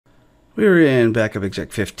We're in Backup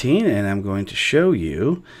Exec 15, and I'm going to show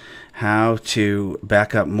you how to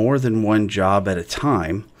back up more than one job at a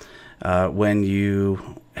time when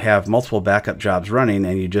you have multiple backup jobs running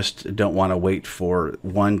and you just don't want to wait for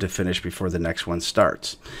one to finish before the next one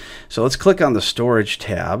starts. So let's click on the Storage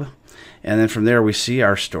tab, and then from there we see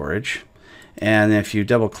our storage. And if you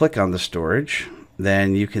double click on the storage,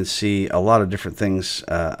 then you can see a lot of different things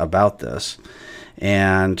about this.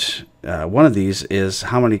 And one of these is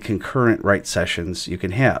how many concurrent write sessions you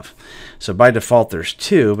can have. So by default there's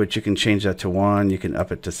 2, but you can change that to 1, you can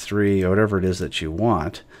up it to 3, or whatever it is that you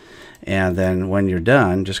want. And then when you're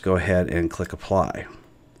done, just go ahead and click apply.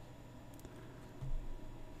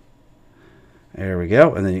 There we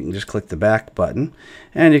go, and then you can just click the back button.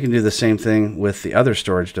 And you can do the same thing with the other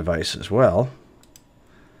storage device as well.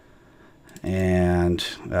 And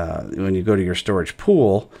when you go to your storage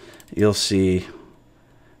pool, you'll see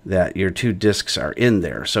that your 2 disks are in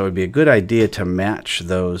there. So it would be a good idea to match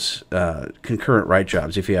those concurrent write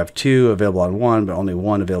jobs. If you have 2 available on one, but only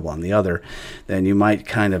 1 available on the other, then you might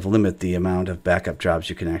kind of limit the amount of backup jobs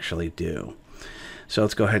you can actually do. So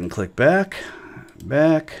let's go ahead and click back,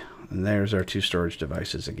 and there's our 2 storage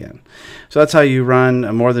devices again. So that's how you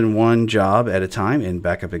run more than one job at a time in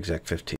Backup Exec 15.